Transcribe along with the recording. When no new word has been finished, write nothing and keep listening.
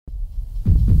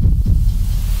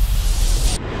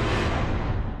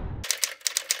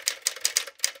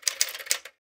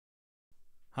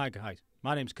Hi guys,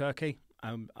 my name's Kirky.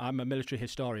 I'm a military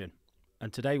historian,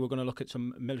 and today we're going to look at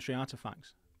some military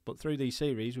artefacts. But through these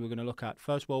series, we're going to look at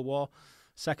First World War,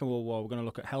 Second World War. We're going to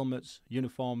look at helmets,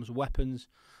 uniforms, weapons,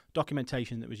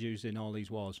 documentation that was used in all these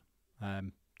wars.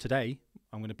 Today,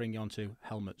 I'm going to bring you on to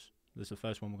helmets. This is the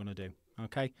first one we're going to do.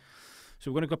 Okay,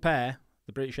 so we're going to compare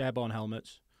the British airborne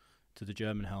helmets to the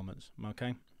German helmets.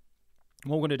 Okay,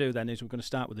 what we're going to do then is we're going to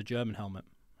start with the German helmet.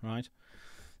 Right.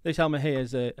 This helmet here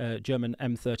is a German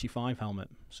M35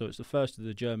 helmet, so it's the first of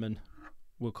the German,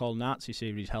 we'll call Nazi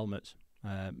series helmets.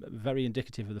 Very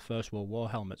indicative of the First World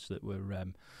War helmets that were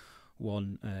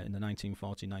won in the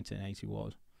 1940-1980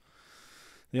 wars.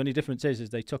 The only difference is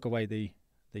they took away the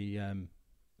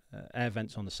air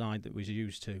vents on the side that was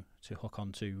used to hook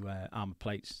onto armour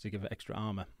plates to give it extra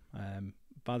armour.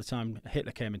 By the time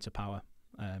Hitler came into power,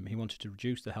 he wanted to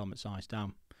reduce the helmet size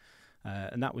down,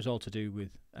 and that was all to do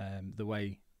with the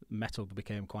way metal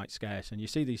became quite scarce. And you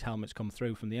see these helmets come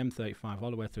through from the M35 all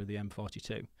the way through the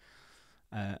M42,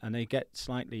 and they get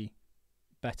slightly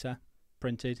better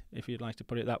printed, if you'd like to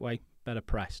put it that way, better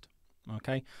pressed.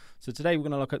 Okay, so today we're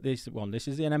going to look at this one. This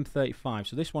is the M35.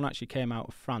 So this one actually came out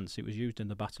of France. It was used in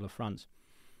the Battle of France.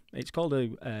 It's called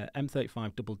a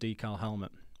M35 double decal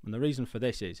helmet, and the reason for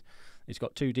this is it's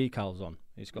got two decals on.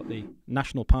 It's got the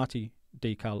National Party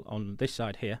decal on this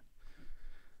side here,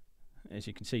 as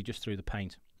you can see just through the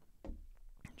paint,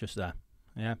 just there,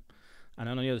 yeah. And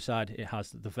on the other side it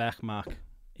has the Wehrmacht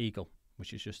eagle,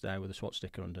 which is just there with a SWAT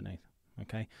sticker underneath.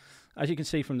 Okay, as you can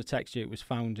see from the texture, it was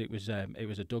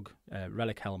a Dug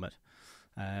relic helmet.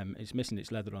 It's missing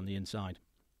its leather on the inside,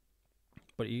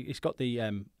 but it's got the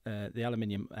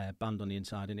aluminium band on the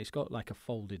inside, and it's got like a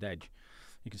folded edge.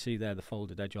 You can see there the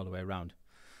folded edge all the way around.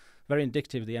 Very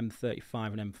indicative of the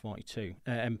M35 and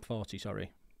M40,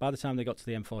 sorry. By the time they got to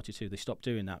the M42, they stopped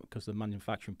doing that because of the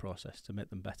manufacturing process to make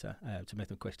them better, to make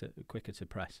them quicker to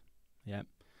press. Yeah.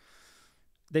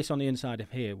 This on the inside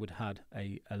of here would had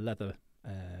a leather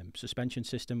suspension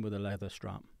system with a leather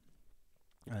strap.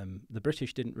 The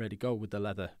British didn't really go with the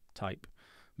leather type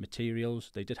materials.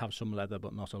 They did have some leather,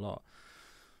 but not a lot.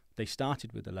 They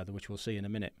started with the leather, which we'll see in a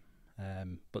minute,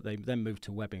 but they then moved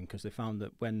to webbing because they found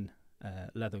that when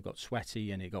leather got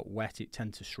sweaty and it got wet, it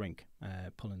tended to shrink,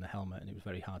 pulling the helmet, and it was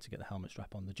very hard to get the helmet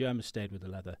strap on. The Germans stayed with the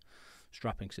leather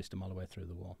strapping system all the way through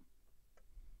the war.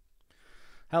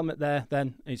 Helmet there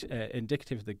then is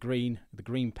indicative of the green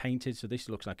painted, so this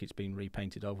looks like it's been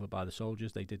repainted over by the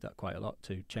soldiers. They did that quite a lot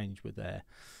to change with their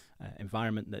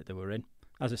environment that they were in.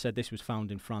 As I said, this was found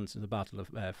in France in the battle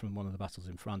of from one of the battles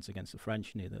in France against the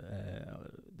French near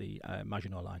the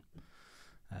Maginot Line.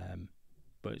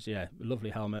 But it's, yeah, a lovely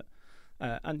helmet.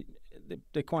 And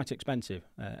they're quite expensive.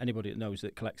 Anybody that knows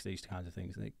that collects these kinds of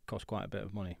things, they cost quite a bit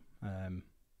of money.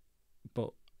 But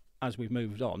as we've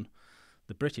moved on,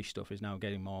 the British stuff is now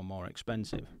getting more and more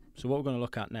expensive. So what we're going to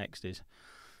look at next is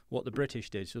what the British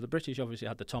did. So the British obviously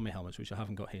had the Tommy helmets, which I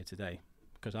haven't got here today,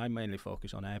 because I mainly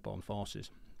focus on airborne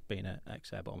forces, being an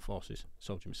ex-airborne forces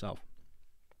soldier myself.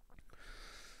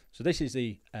 So this is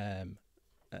the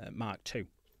Mark II.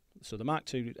 So the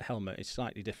Mark II helmet is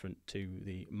slightly different to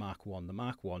the Mark I. The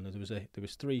Mark I, there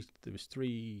was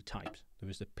three types. There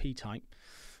was the P type,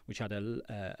 which had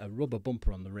a rubber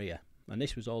bumper on the rear, and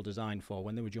this was all designed for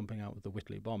when they were jumping out with the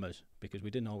Whitley bombers, because we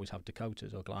didn't always have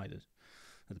Dakotas or gliders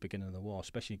at the beginning of the war,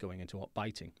 especially going into hot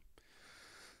biting.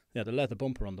 They had a leather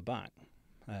bumper on the back.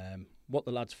 What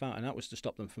the lads found, and that was to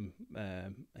stop them from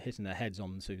hitting their heads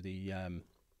onto the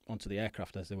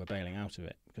aircraft as they were bailing out of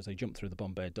it, because they jumped through the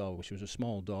bomb bay door, which was a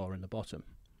small door in the bottom.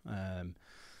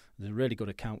 There's a really good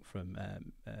account from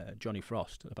Johnny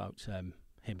Frost about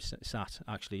him sat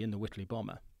actually in the Whitley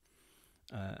bomber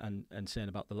and saying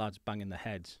about the lads banging the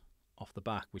heads off the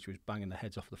back, which was banging the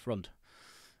heads off the front.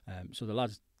 So the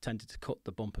lads tended to cut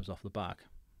the bumpers off the back.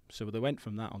 So they went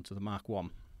from that onto the Mark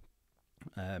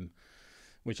I,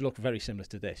 which looked very similar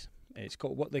to this. It's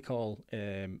got what they call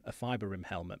a fibre rim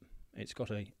helmet. It's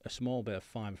got a small bit of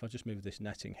fibre. If I just move this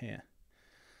netting here,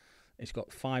 it's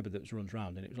got fibre that runs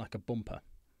round, and it was like a bumper.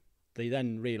 They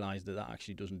then realised that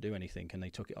actually doesn't do anything, and they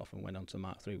took it off and went on to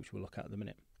Mark III, which we'll look at in a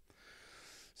minute.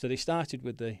 So they started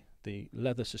with the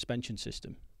leather suspension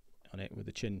system on it with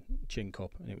the chin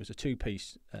cup, and it was a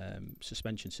two-piece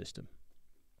suspension system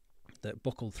that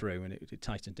buckled through, and it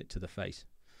tightened it to the face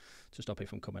to stop it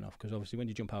from coming off, because obviously when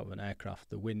you jump out of an aircraft,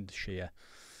 the wind shear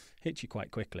hits you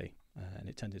quite quickly, and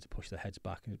it tended to push the heads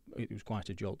back, and it was quite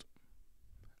a jolt.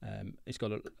 It's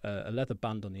got a leather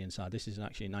band on the inside. This is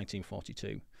actually a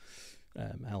 1942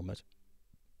 helmet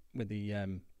with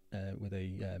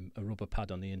a rubber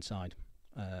pad on the inside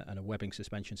and a webbing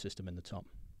suspension system in the top.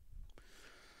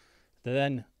 They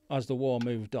then as the war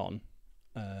moved on,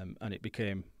 and it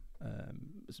became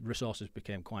resources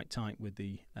became quite tight with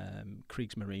the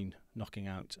Kriegsmarine knocking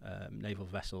out naval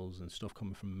vessels and stuff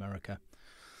coming from America,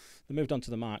 they moved on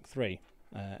to the Mark III,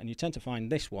 and you tend to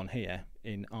find this one here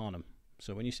in Arnhem.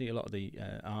 So when you see a lot of the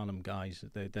Arnhem guys,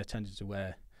 they tended to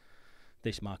wear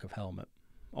this mark of helmet.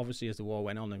 Obviously, as the war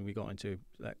went on and we got into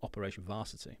Operation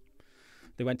Varsity,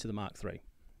 they went to the Mark III.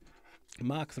 The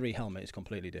Mark III helmet is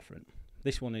completely different.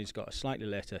 This one has got a slightly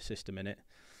later system in it,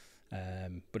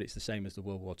 but it's the same as the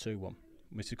World War II one,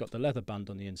 which has got the leather band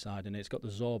on the inside, and it's got the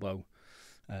Zorbo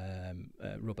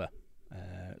rubber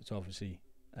to obviously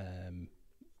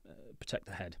protect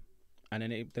the head. And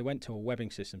then they went to a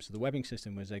webbing system. So the webbing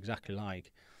system was exactly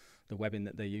like the webbing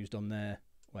that they used on their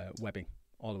webbing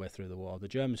all the way through the war. The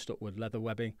Germans stuck with leather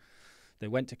webbing. They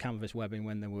went to canvas webbing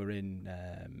when they were in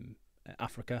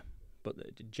Africa. But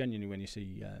genuinely, when you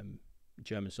see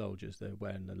German soldiers, they're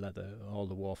wearing the leather. All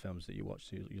the war films that you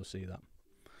watch, you'll see that.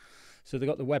 So they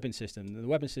got the webbing system. The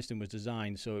webbing system was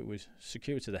designed so it was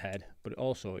secure to the head, but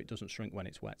also it doesn't shrink when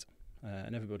it's wet.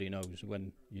 And everybody knows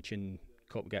when your chin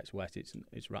cup gets wet,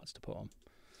 it's rats to put on.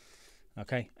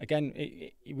 Okay, again,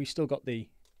 we still got the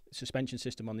suspension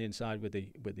system on the inside with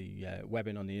the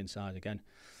webbing on the inside. Again,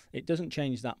 it doesn't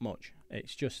change that much.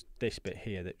 It's just this bit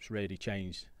here that's really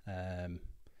changed, and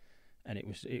it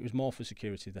was more for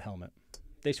security of the helmet.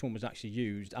 This one was actually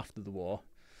used after the war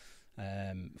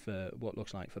for what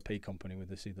looks like for P Company, with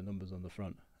the numbers on the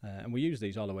front, and we used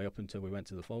these all the way up until we went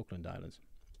to the Falkland Islands.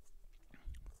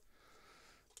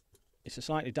 It's a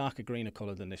slightly darker greener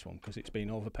colour than this one because it's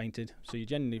been overpainted. So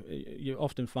you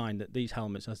often find that these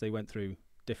helmets, as they went through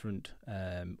different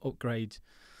upgrades,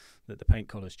 that the paint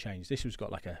colours changed. This has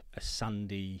got like a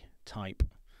sandy type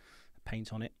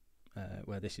paint on it,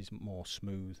 where this is more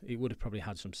smooth. It would have probably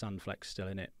had some sand flecks still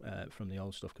in it from the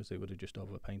old stuff because they would have just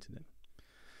overpainted it.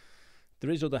 There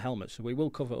is other helmets, so we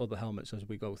will cover other helmets as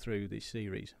we go through this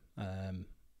series.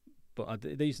 But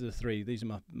these are the three. These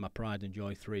are my pride and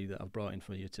joy three that I've brought in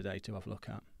for you today to have a look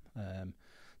at.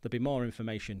 There'll be more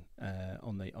information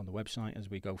on the website as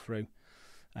we go through,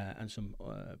 and some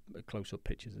close-up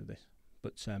pictures of this.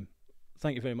 But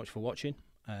thank you very much for watching,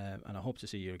 and I hope to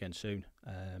see you again soon.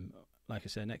 Like I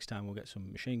said, next time we'll get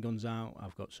some machine guns out.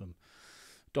 I've got some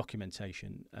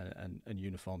documentation and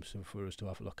uniforms for us to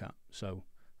have a look at. So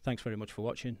thanks very much for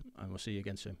watching, and we'll see you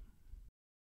again soon.